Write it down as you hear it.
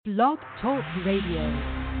Blog Talk Radio.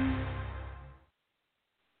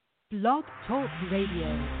 Blog Talk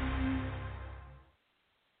Radio.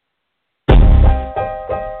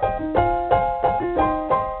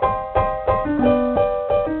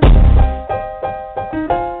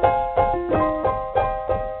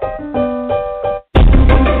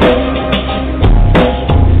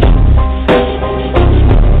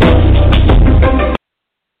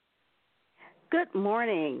 Good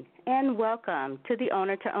morning and welcome to the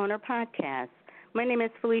Owner to Owner podcast. My name is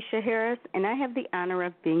Felicia Harris and I have the honor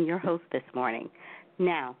of being your host this morning.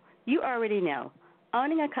 Now, you already know,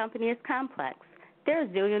 owning a company is complex. There are a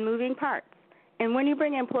zillion moving parts. And when you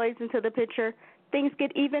bring employees into the picture, things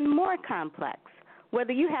get even more complex.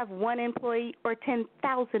 Whether you have one employee or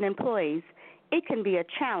 10,000 employees, it can be a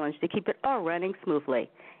challenge to keep it all running smoothly.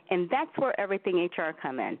 And that's where everything HR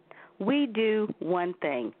come in. We do one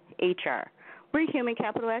thing, HR. We're human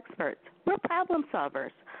capital experts. We're problem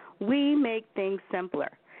solvers. We make things simpler.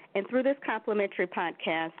 And through this complimentary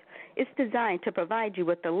podcast, it's designed to provide you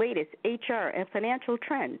with the latest HR and financial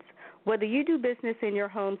trends. Whether you do business in your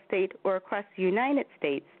home state or across the United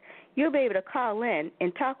States, you'll be able to call in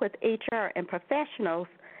and talk with HR and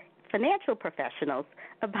financial professionals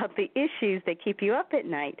about the issues that keep you up at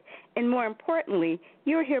night. And more importantly,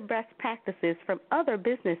 you'll hear best practices from other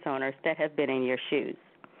business owners that have been in your shoes.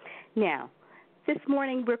 Now, this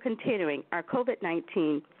morning, we're continuing our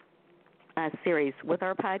COVID-19 series with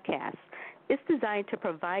our podcast. It's designed to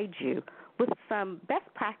provide you with some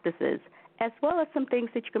best practices as well as some things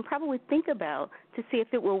that you can probably think about to see if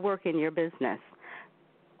it will work in your business.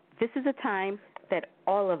 This is a time that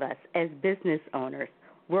all of us as business owners,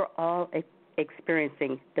 we're all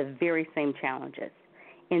experiencing the very same challenges.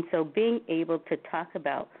 And so being able to talk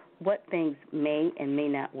about what things may and may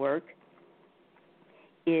not work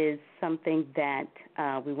is something that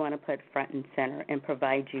we want to put front and center and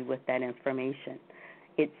provide you with that information.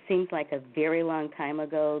 It seems like a very long time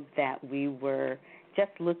ago that we were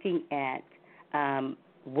just looking at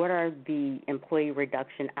what are the employee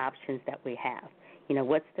reduction options that we have. You know,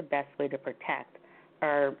 what's the best way to protect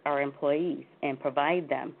our employees and provide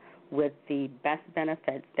them with the best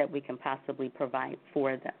benefits that we can possibly provide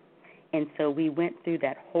for them. And so we went through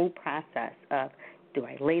that whole process of, do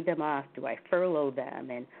I lay them off? Do I furlough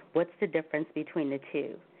them? And what's the difference between the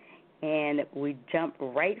two? And we jumped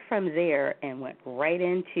right from there and went right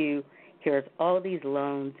into, here's all these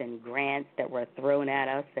loans and grants that were thrown at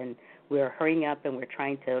us, and we're hurrying up and we're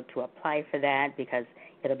trying to apply for that because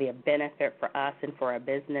it'll be a benefit for us and for our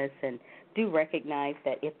business. And do recognize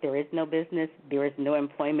that if there is no business, there is no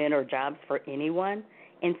employment or jobs for anyone.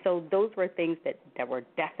 And so those were things that were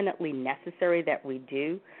definitely necessary that we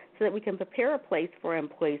do so that we can prepare a place for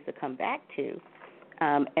employees to come back to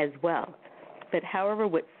as well. But however,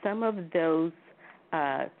 with some of those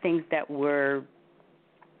things that were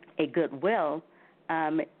a goodwill,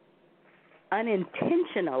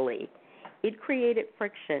 unintentionally, it created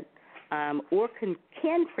friction or can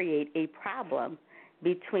create a problem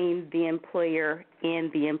between the employer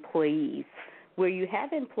and the employees, where you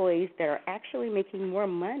have employees that are actually making more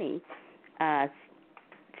money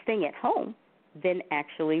staying at home than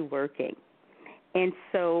actually working. And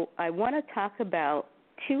so I want to talk about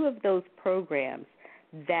two of those programs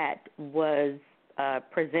that was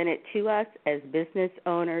presented to us as business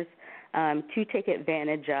owners to take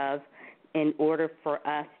advantage of in order for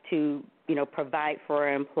us to, provide for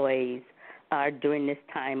our employees during this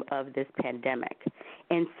time of this pandemic.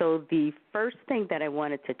 And so the first thing that I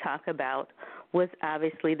wanted to talk about was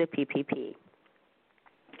obviously the PPP.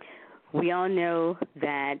 We all know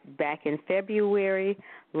that back in February,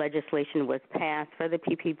 legislation was passed for the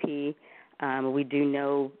PPP. We do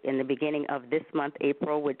know in the beginning of this month,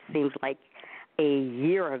 April, which seems like a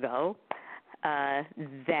year ago,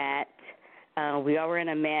 that we all were in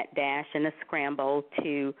a mad dash and a scramble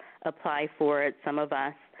to apply for it. Some of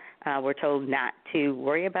us were told not to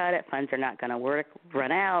worry about it. Funds are not going to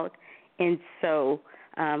run out. And so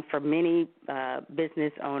for many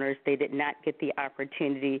business owners, they did not get the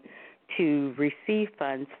opportunity to receive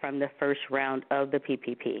funds from the first round of the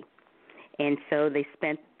PPP. And so they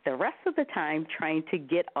spent the rest of the time trying to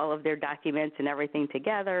get all of their documents and everything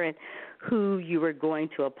together and who you were going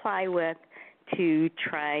to apply with to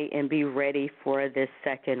try and be ready for this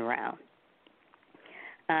second round.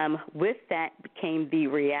 With that came the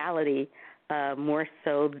reality more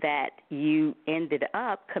so that you ended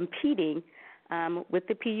up competing with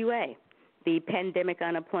the PUA, the Pandemic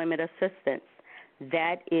Unemployment Assistance.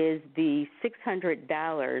 That is the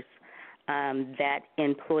 $600 that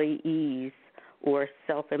employees or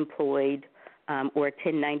self-employed or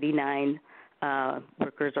 1099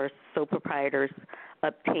 workers or sole proprietors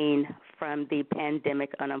obtained from the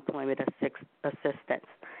Pandemic Unemployment Assistance.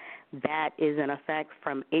 That is in effect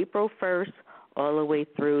from April 1st all the way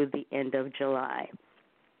through the end of July.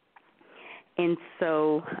 And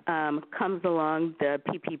so comes along the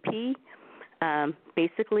PPP,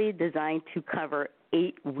 basically designed to cover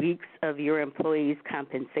 8 weeks of your employee's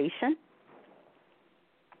compensation.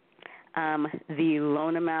 The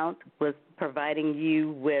loan amount was providing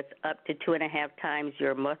you with up to 2.5 times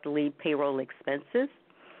your monthly payroll expenses.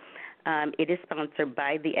 It is sponsored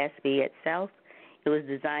by the SB itself. It was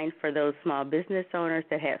designed for those small business owners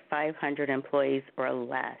that had 500 employees or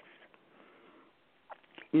less.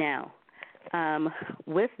 Now,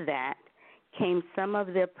 with that came some of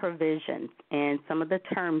the provisions and some of the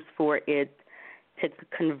terms for it to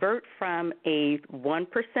convert from a 1%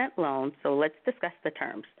 loan. So let's discuss the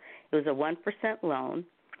terms. It was a 1% loan.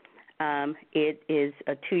 It is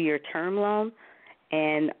a 2-year term loan,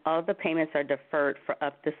 and all the payments are deferred for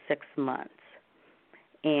up to 6 months.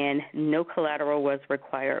 And no collateral was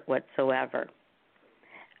required whatsoever.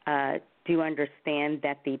 Do understand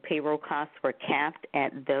that the payroll costs were capped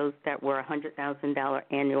at those that were $100,000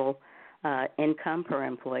 annual income per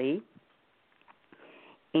employee,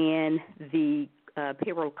 and the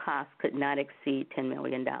payroll costs could not exceed $10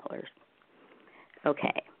 million.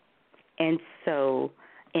 Okay, and so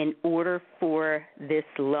in order for this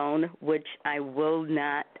loan, which I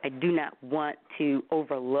do not want to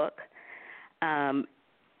overlook,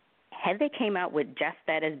 had they came out with just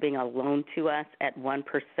that as being a loan to us at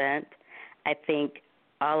 1%, I think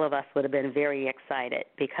all of us would have been very excited,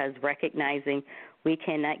 because recognizing we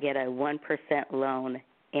cannot get a 1% loan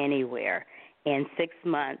anywhere and 6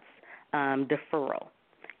 months deferral.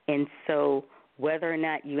 And so whether or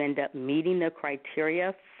not you end up meeting the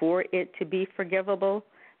criteria for it to be forgivable,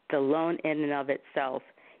 the loan in and of itself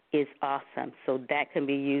is awesome. So that can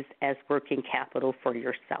be used as working capital for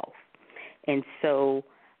yourself. And so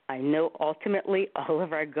I know ultimately all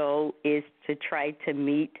of our goal is to try to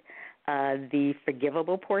meet the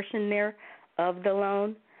forgivable portion there of the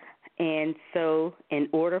loan. And so in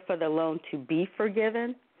order for the loan to be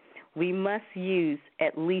forgiven, we must use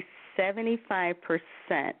at least 75%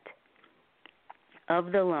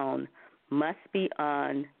 of the loan must be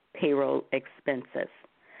on payroll expenses.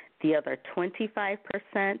 The other 25%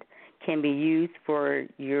 can be used for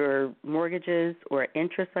your mortgages or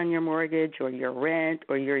interest on your mortgage or your rent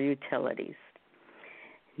or your utilities.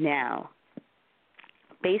 Now,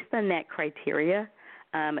 based on that criteria,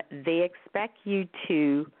 they expect you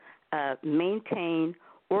to maintain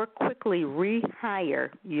or quickly rehire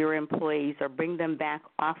your employees or bring them back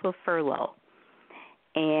off of furlough,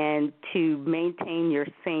 and to maintain your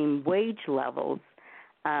same wage levels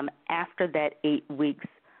after that 8 weeks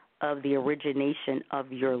of the origination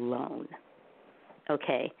of your loan.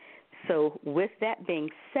 Okay, so with that being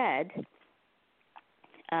said,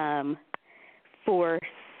 for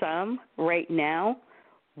some right now,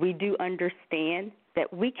 we do understand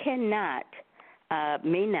that we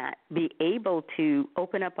may not be able to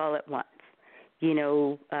open up all at once. You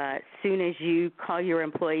know, as soon as you call your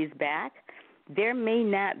employees back, there may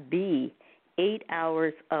not be 8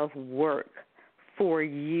 hours of work for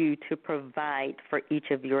you to provide for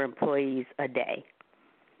each of your employees a day.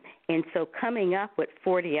 And so coming up with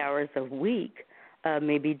 40 hours a week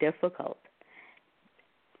may be difficult.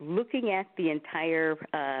 Looking at the entire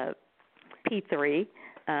P3,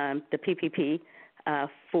 the PPP,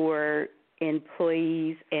 for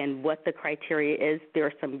employees and what the criteria is, there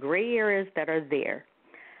are some gray areas that are there.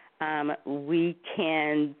 We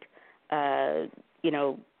can,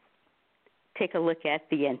 take a look at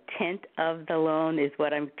the intent of the loan is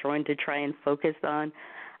what I'm trying to focus on.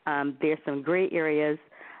 There's some gray areas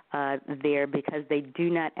there because they do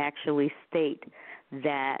not actually state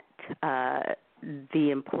that the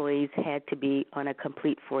employees had to be on a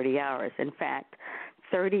complete 40 hours. In fact,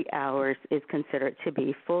 30 hours is considered to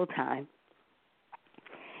be full-time.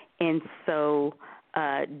 And so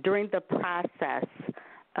during the process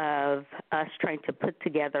of us trying to put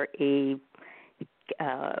together a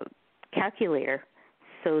calculator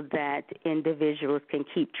so that individuals can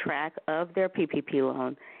keep track of their PPP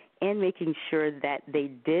loan and making sure that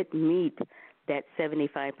they did meet that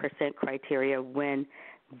 75% criteria when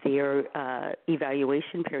their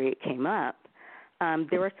evaluation period came up,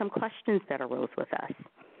 there were some questions that arose with us.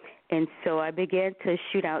 And so I began to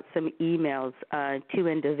shoot out some emails to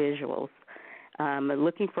individuals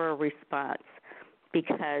looking for a response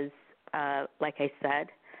because, like I said,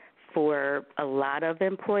 for a lot of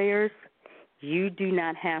employers, you do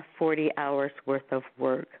not have 40 hours worth of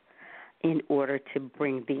work in order to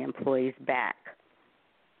bring the employees back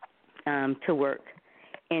to work.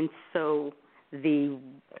 And so the,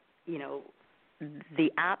 you know,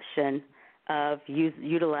 the option of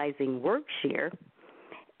utilizing WorkShare.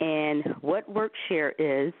 And what WorkShare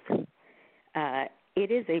is,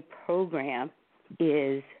 it is a program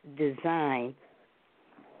is designed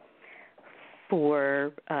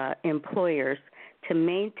for employers to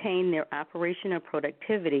maintain their operational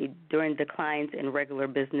productivity during declines in regular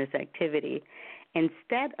business activity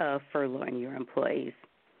instead of furloughing your employees.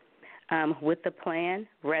 With the plan,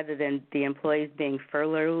 rather than the employees being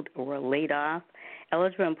furloughed or laid off,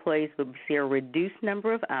 eligible employees will see a reduced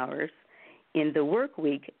number of hours in the work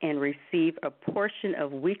week and receive a portion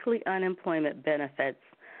of weekly unemployment benefits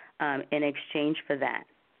in exchange for that.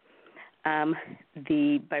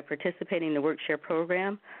 By participating in the WorkShare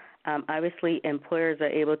program, obviously employers are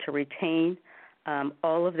able to retain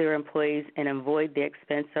all of their employees and avoid the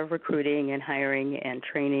expense of recruiting and hiring and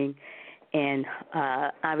training and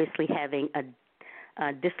obviously having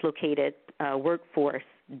a dislocated workforce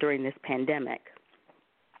during this pandemic.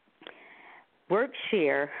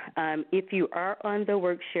 WorkShare, if you are on the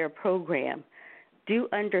WorkShare program, do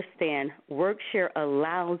understand WorkShare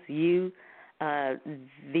allows you,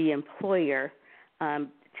 the employer,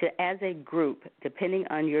 to, as a group, depending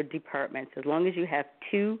on your departments, as long as you have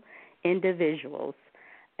 2 individuals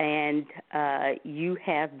and you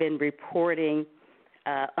have been reporting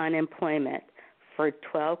unemployment for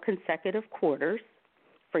 12 consecutive quarters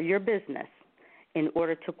for your business in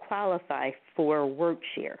order to qualify for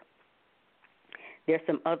WorkShare. There's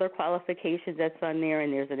some other qualifications that's on there,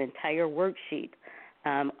 and there's an entire worksheet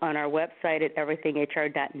on our website at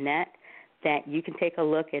everythinghr.net that you can take a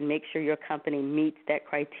look and make sure your company meets that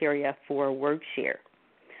criteria for WorkShare.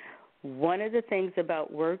 One of the things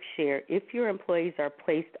about WorkShare, if your employees are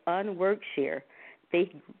placed on WorkShare,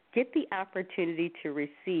 they get the opportunity to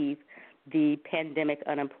receive the pandemic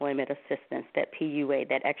unemployment assistance, that PUA,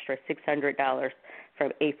 that extra $600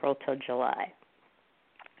 from April till July,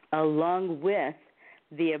 along with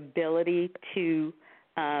the ability to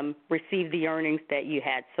receive the earnings that you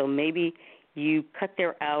had. So maybe you cut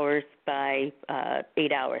their hours by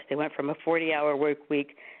 8 hours. They went from a 40-hour work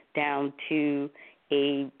week down to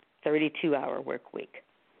a 32-hour work week.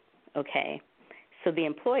 Okay. So the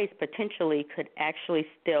employees potentially could actually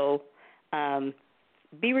still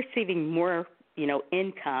be receiving more,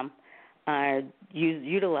 income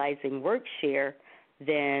utilizing WorkShare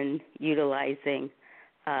than utilizing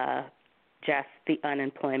just the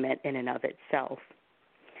unemployment in and of itself.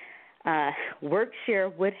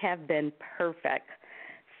 WorkShare would have been perfect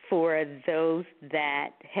for those that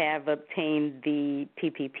have obtained the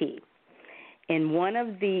PPP. In one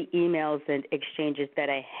of the emails and exchanges that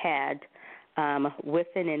I had with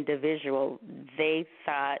an individual, they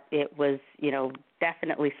thought it was,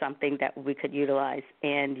 definitely something that we could utilize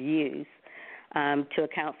and use to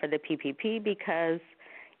account for the PPP because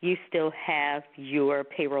you still have your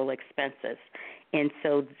payroll expenses. And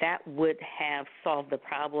so that would have solved the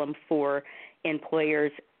problem for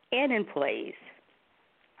employers and employees.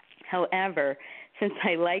 However, since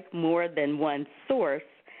I like more than one source,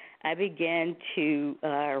 I began to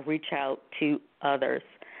reach out to others.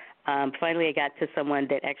 Finally, I got to someone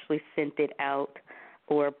that actually sent it out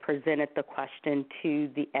or presented the question to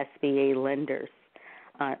the SBA lenders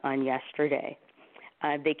on yesterday.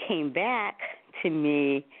 They came back to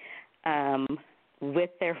me with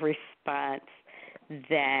their response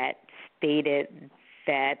that stated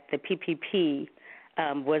that the PPP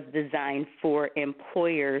was designed for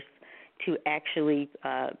employers to actually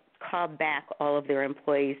call back all of their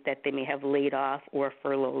employees that they may have laid off or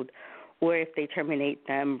furloughed, or if they terminate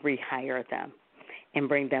them, rehire them and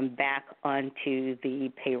bring them back onto the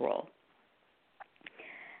payroll.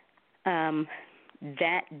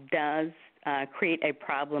 That does create a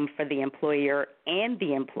problem for the employer and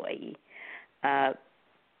the employee.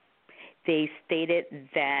 They stated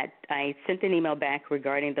that I sent an email back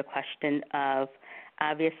regarding the question of,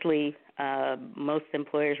 obviously, most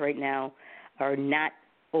employers right now are not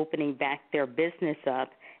opening back their business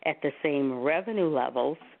up at the same revenue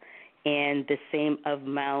levels and the same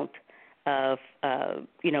amount of,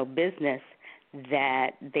 business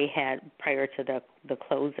that they had prior to the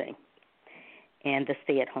closing and the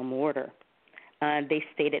stay-at-home order. They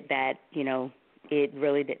stated that, it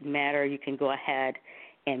really didn't matter. You can go ahead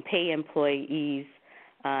and pay employees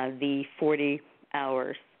the 40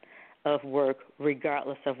 hours of work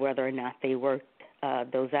regardless of whether or not they worked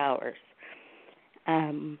those hours.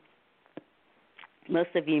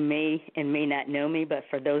 Most of you may and may not know me, but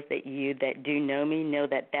for those that do know me, know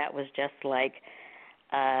that was just like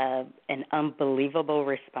an unbelievable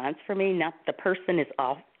response for me. Not the person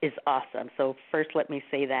is awesome. So first, let me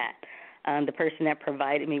say that the person that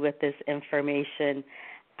provided me with this information.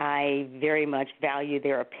 I very much value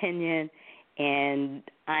their opinion, and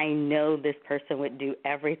I know this person would do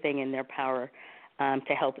everything in their power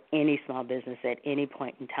to help any small business at any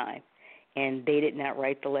point in time. And they did not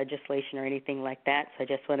write the legislation or anything like that, so I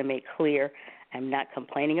just want to make clear I'm not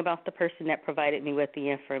complaining about the person that provided me with the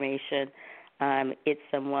information. It's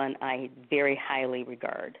someone I very highly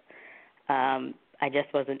regard. I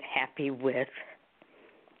just wasn't happy with,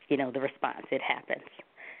 the response. It happens.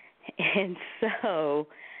 And so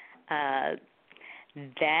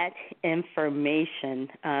that information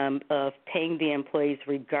of paying the employees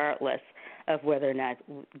regardless of whether or not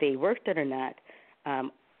they worked it or not,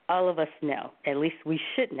 all of us know, at least we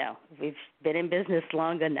should know, we've been in business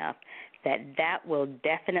long enough, that will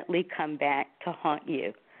definitely come back to haunt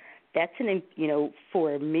you. That's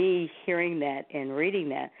for me, hearing that and reading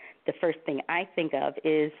that, the first thing I think of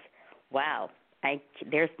is, wow,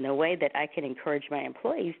 there's no way that I can encourage my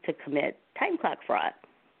employees to commit time clock fraud,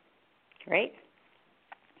 right?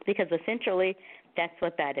 Because essentially that's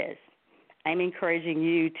what that is. I'm encouraging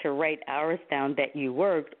you to write hours down that you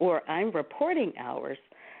worked, or I'm reporting hours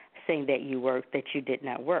saying that you worked that you did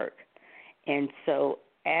not work. And so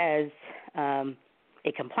as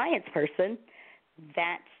a compliance person,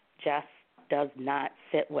 that just does not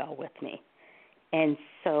sit well with me. And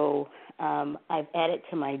so I've added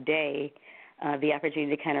to my day the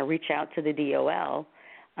opportunity to kind of reach out to the DOL,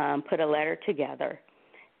 put a letter together,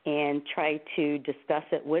 and try to discuss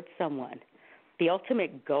it with someone. The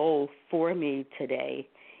ultimate goal for me today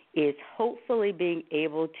is hopefully being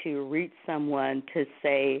able to reach someone to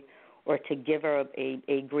say, or to give her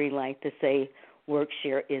a green light to say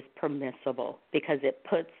WorkShare is permissible, because it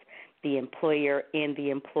puts the employer and the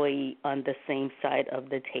employee on the same side of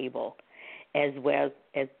the table, as well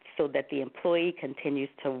as so that the employee continues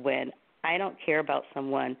to win. I don't care about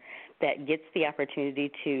someone that gets the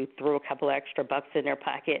opportunity to throw a couple extra bucks in their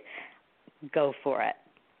pocket. Go for it,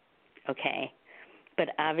 okay? But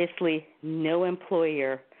obviously no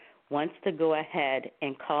employer wants to go ahead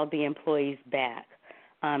and call the employees back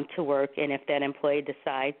to work, and if that employee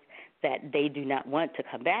decides that they do not want to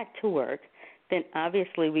come back to work, then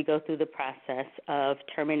obviously we go through the process of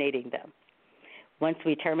terminating them. Once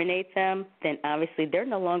we terminate them, then obviously they're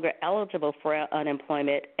no longer eligible for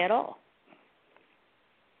unemployment at all.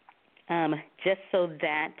 Just so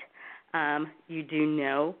that you do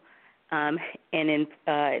know,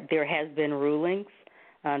 there has been rulings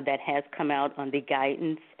that has come out on the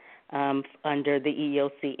guidance under the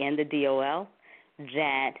EEOC and the DOL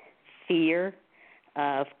that fear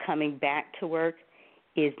of coming back to work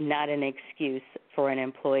is not an excuse for an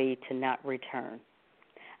employee to not return.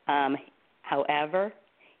 However,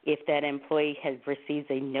 if that employee has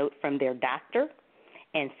received a note from their doctor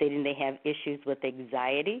and stating they have issues with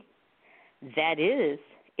anxiety, that is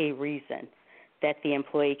a reason that the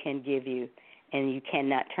employee can give you, and you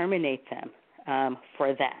cannot terminate them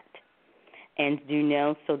for that. And do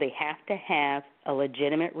know, so they have to have a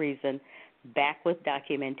legitimate reason back with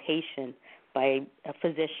documentation by a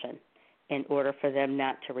physician in order for them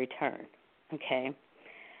not to return, okay?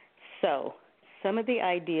 So some of the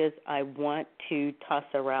ideas I want to toss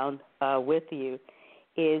around with you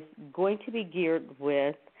is going to be geared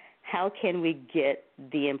with how can we get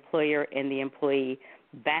the employer and the employee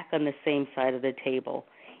back on the same side of the table,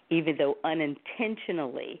 even though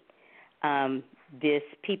unintentionally this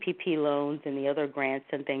PPP loans and the other grants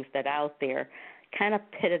and things that are out there kind of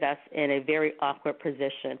pitted us in a very awkward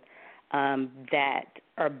position that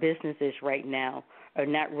our businesses right now are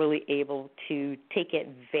not really able to take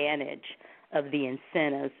advantage of the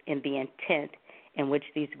incentives and the intent in which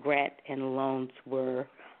these grant and loans were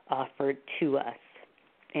offered to us.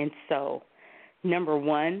 And so, number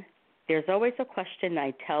one, there's always a question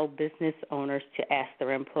I tell business owners to ask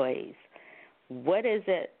their employees. What is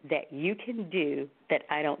it that you can do that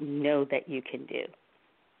I don't know that you can do?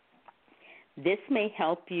 This may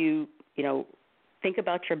help you, think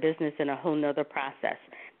about your business in a whole nother process.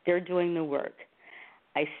 They're doing the work.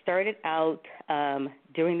 I started out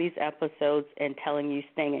doing these episodes and telling you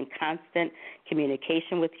staying in constant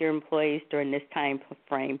communication with your employees during this time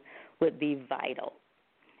frame would be vital.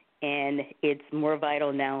 And it's more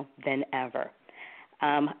vital now than ever.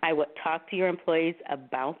 I would talk to your employees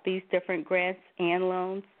about these different grants and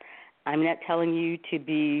loans. I'm not telling you to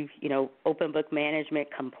be, open book management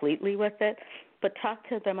completely with it, but talk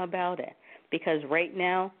to them about it, because right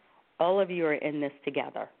now all of you are in this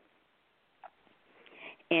together.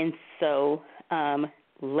 And so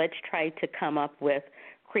let's try to come up with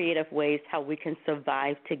creative ways how we can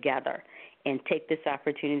survive together and take this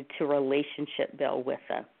opportunity to relationship build with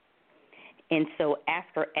them. And so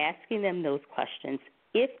after asking them those questions,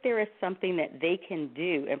 if there is something that they can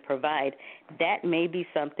do and provide, that may be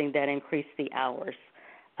something that increases the hours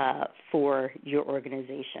for your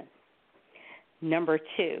organization. Number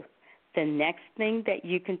two, the next thing that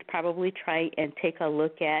you can probably try and take a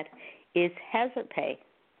look at is hazard pay.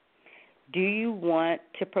 Do you want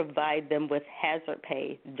to provide them with hazard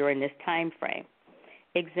pay during this time frame?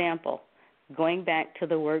 Example, going back to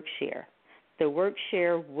the WorkShare. The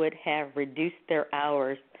WorkShare would have reduced their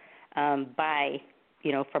hours by,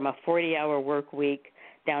 from a 40-hour work week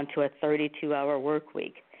down to a 32-hour work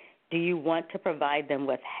week. Do you want to provide them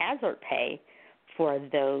with hazard pay for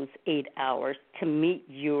those 8 hours to meet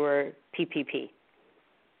your PPP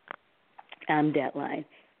deadline?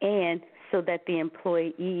 And so that the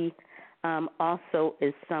employee also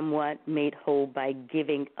is somewhat made whole by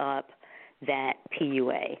giving up that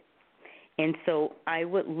PUA. And so I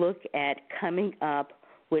would look at coming up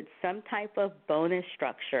with some type of bonus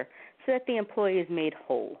structure so that the employee is made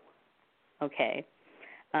whole, okay?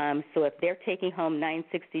 So if they're taking home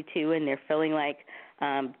 $962 and they're feeling like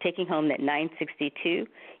taking home that $962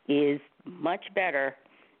 is much better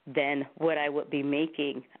than what I would be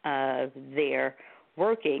making there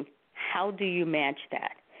working, how do you match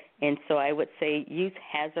that? And so I would say use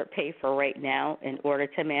hazard pay for right now in order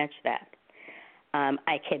to match that.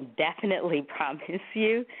 I can definitely promise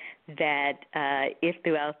you that if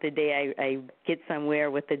throughout the day I get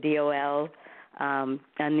somewhere with the DOL on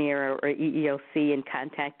there or EEOC and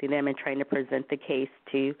contacting them and trying to present the case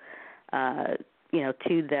to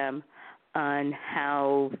them on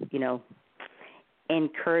how,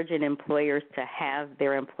 encouraging employers to have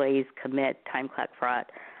their employees commit time clock fraud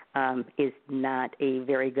is not a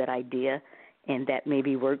very good idea. And that may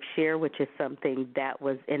be WorkShare, which is something that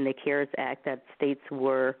was in the CARES Act that states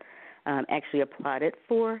were actually applauded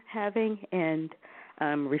for having and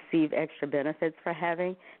receive extra benefits for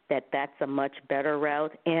having, that's a much better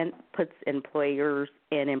route and puts employers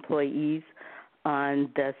and employees on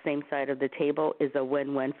the same side of the table, is a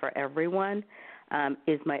win-win for everyone,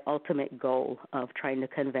 is my ultimate goal of trying to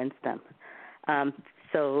convince them.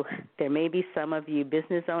 So there may be some of you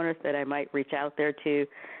business owners that I might reach out there to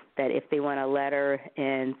that if they want a letter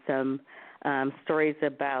and some stories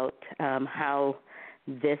about how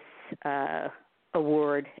this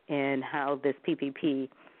award and how this PPP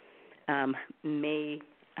may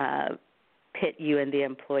pit you and the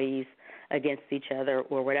employees against each other,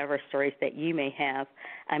 or whatever stories that you may have,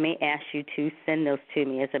 I may ask you to send those to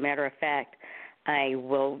me. As a matter of fact, I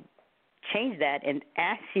will change that and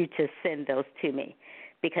ask you to send those to me,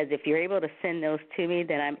 because if you're able to send those to me,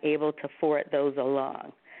 then I'm able to forward those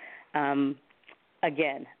along.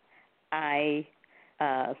 Again, I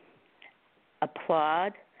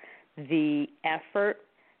applaud the effort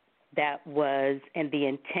that was and the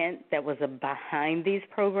intent that was behind these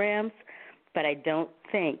programs, but I don't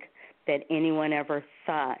think that anyone ever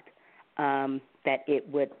thought that it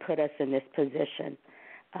would put us in this position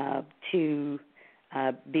to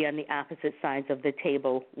be on the opposite sides of the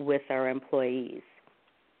table with our employees.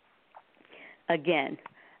 Again,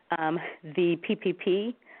 the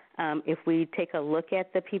PPP, if we take a look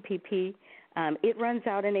at the PPP, it runs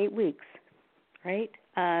out in 8 weeks, right?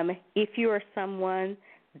 If you are someone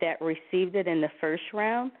that received it in the first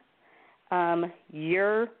round,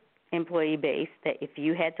 your employee base, that if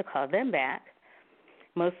you had to call them back,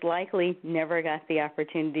 most likely never got the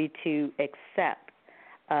opportunity to accept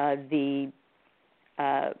the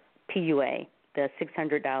PUA, the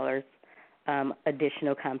 $600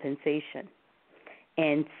 additional compensation.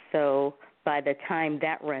 And so by the time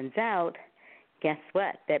that runs out, guess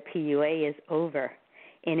what? That PUA is over.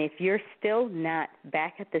 And if you're still not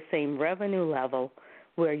back at the same revenue level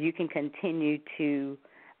where you can continue to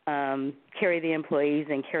carry the employees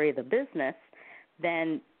and carry the business,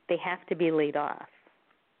 then they have to be laid off.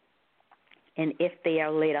 And if they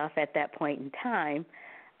are laid off at that point in time,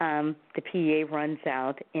 the PUA runs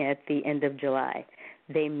out at the end of July.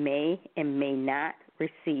 They may and may not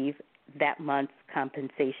receive that month's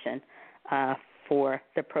compensation for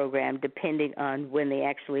the program, depending on when they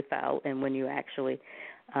actually file and when you actually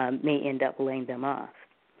may end up laying them off.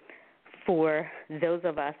 For those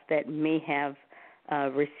of us that may have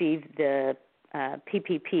received the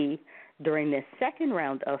PPP during this second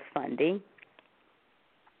round of funding,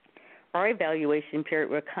 our evaluation period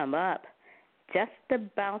will come up just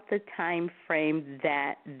about the time frame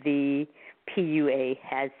that the PUA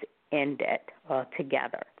has ended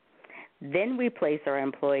altogether. Then we place our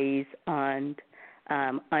employees on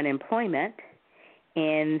unemployment,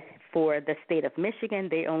 and for the state of Michigan,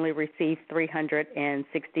 they only receive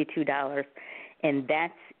 $362, and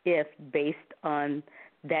that's if based on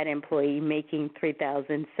that employee making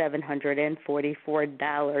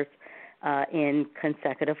 $3,744 in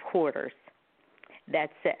consecutive quarters.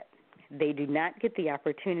 That's it. They do not get the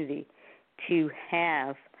opportunity to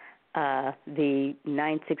have the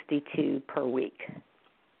 $962 per week.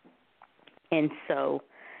 And so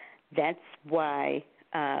that's why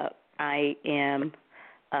I am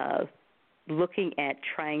looking at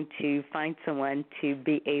trying to find someone to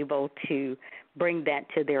be able to bring that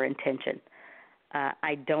to their attention.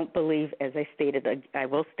 I don't believe, as I stated, I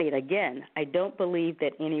will state again, I don't believe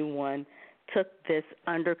that anyone took this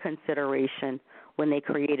under consideration when they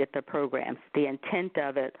created the programs. The intent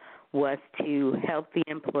of it was to help the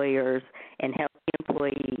employers and help the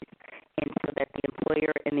employees, and so that the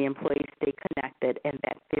employer and the employees stay connected, and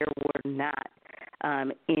that there were not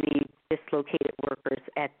any dislocated workers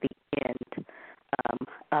at the end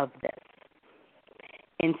of this.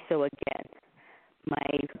 And so again,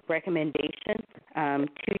 my recommendation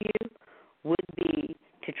to you would be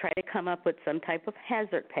to try to come up with some type of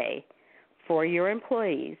hazard pay for your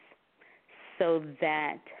employees, so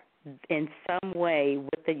that in some way,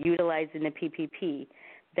 with the utilizing the PPP,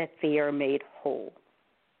 that they are made whole.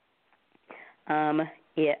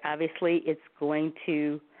 Obviously, it's going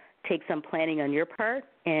to take some planning on your part,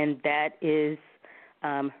 and that is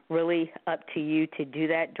really up to you to do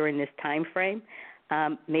that during this time frame.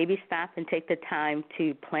 Maybe stop and take the time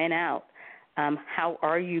to plan out how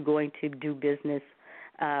are you going to do business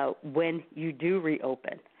when you do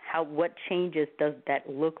reopen. What changes does that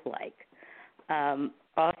look like?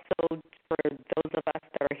 Also, for those of us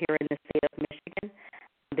that are here in the state of Michigan,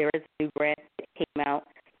 there is a new grant that came out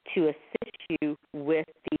to assist you with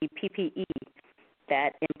the PPE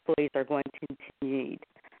that employees are going to need,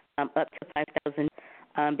 up to $5,000,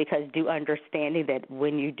 because do understanding that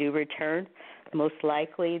when you do return, most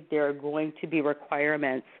likely there are going to be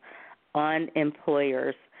requirements on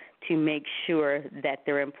employers to make sure that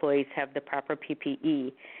their employees have the proper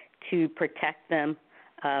PPE to protect them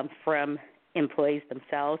from employees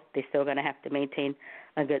themselves. They're still going to have to maintain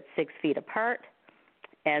a good 6 feet apart,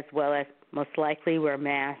 as well as most likely wear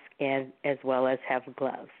masks, and as well as have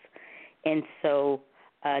gloves. And so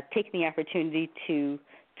taking the opportunity to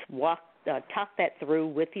talk that through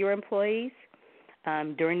with your employees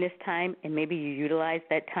during this time, and maybe you utilize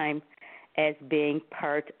that time as being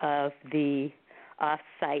part of the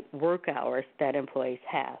off-site work hours that employees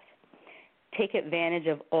have. Take advantage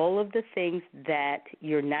of all of the things that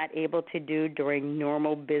you're not able to do during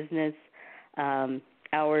normal business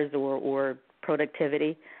hours or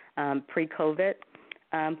productivity pre-COVID,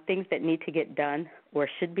 things that need to get done or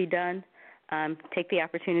should be done. Take the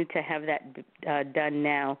opportunity to have that done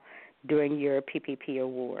now during your PPP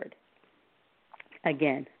award.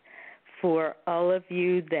 Again, for all of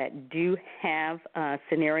you that do have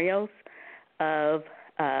scenarios of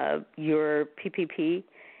your PPP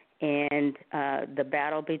and the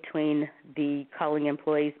battle between the calling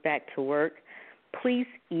employees back to work, please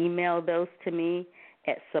email those to me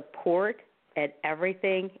at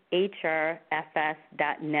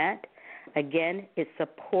support@everythinghrfs.net. Again, it's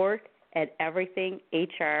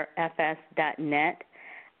support@everythinghrfs.net.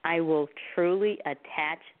 I will truly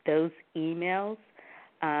attach those emails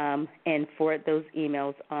and forward those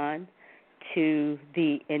emails on to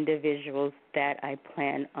the individuals that I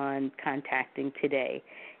plan on contacting today,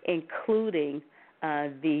 including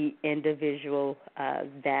the individual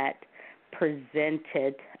that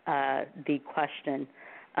presented the question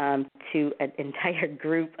to an entire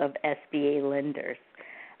group of SBA lenders.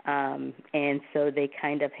 And so they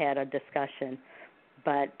kind of had a discussion.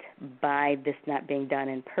 But by this not being done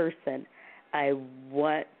in person, I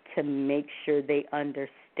want to make sure they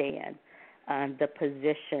understand the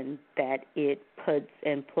position that it puts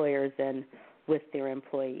employers in with their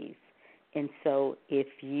employees. And so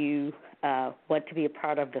if you want to be a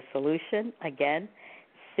part of the solution, again,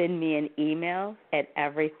 send me an email at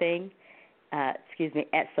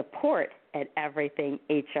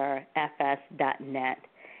support@everythinghrfs.net,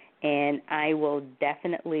 and I will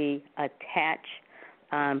definitely attach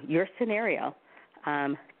your scenario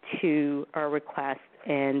to our request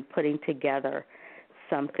and putting together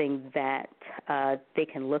something that they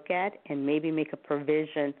can look at and maybe make a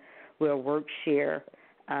provision where WorkShare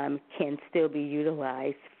can still be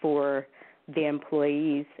utilized for the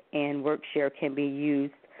employees, and WorkShare can be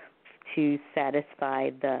used to satisfy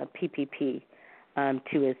the PPP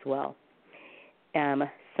too as well.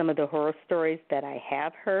 Some of the horror stories that I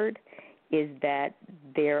have heard is that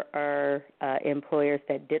there are employers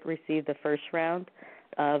that did receive the first round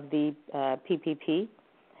of the PPP.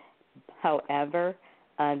 However,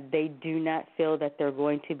 they do not feel that they're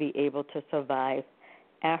going to be able to survive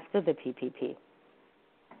after the PPP.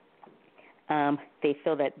 They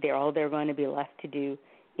feel that all they're going to be left to do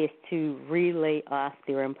is to relay off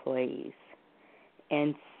their employees.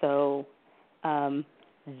 And so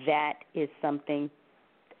that is something,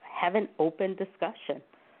 have an open discussion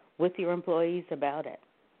with your employees about it.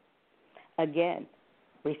 Again,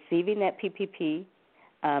 receiving that PPP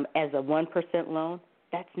as a 1% loan,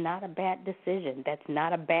 that's not a bad decision. That's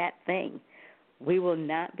not a bad thing. We will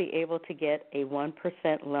not be able to get a 1%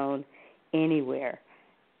 loan anywhere,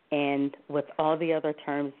 and with all the other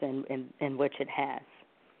terms in which it has.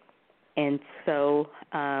 And so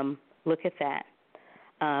look at that.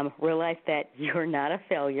 Realize that you're not a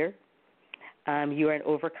failure. You are an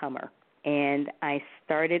overcomer. And I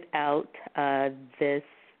started out this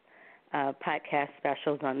podcast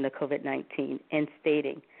specials on the COVID-19 and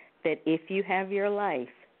stating that if you have your life,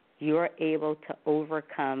 you are able to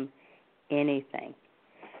overcome anything.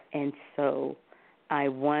 And so I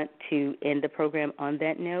want to end the program on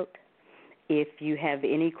that note. If you have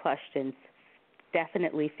any questions,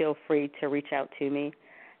 definitely feel free to reach out to me.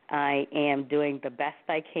 I am doing the best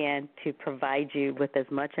I can to provide you with as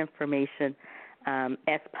much information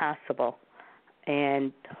as possible.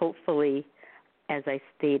 And hopefully, as I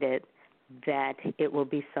stated, that it will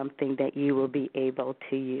be something that you will be able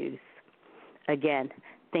to use. Again,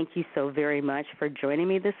 thank you so very much for joining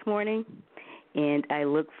me this morning, and I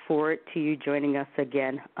look forward to you joining us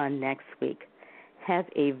again on next week. Have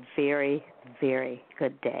a very, very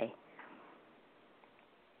good day.